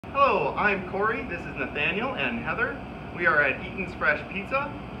Hello, I'm Corey, this is Nathaniel and Heather. We are at Eaton's Fresh Pizza.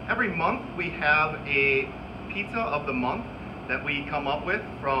 Every month we have a pizza of the month that we come up with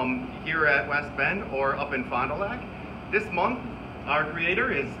from here at West Bend or up in Fond du Lac. This month our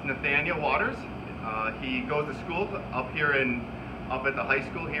creator is Nathaniel Waters. He goes to school up at the high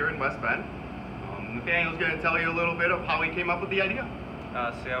school here in West Bend. Nathaniel's going to tell you a little bit of how he came up with the idea.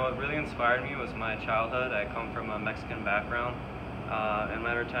 What really inspired me was my childhood. I come from a Mexican background. In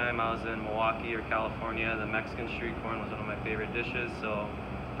later time, I was in Milwaukee or California. The Mexican street corn was one of my favorite dishes, so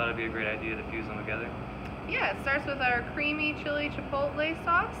I thought it'd be a great idea to fuse them together. Yeah, it starts with our creamy chili chipotle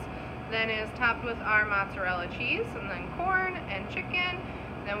sauce, then is topped with our mozzarella cheese, and then corn and chicken.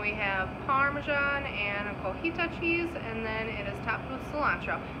 Then we have Parmesan and a cojita cheese, and then it is topped with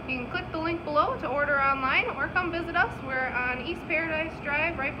cilantro. You can click the link below to order online or come visit us. We're on East Paradise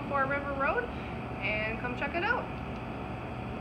Drive right before River Road, and come check it out.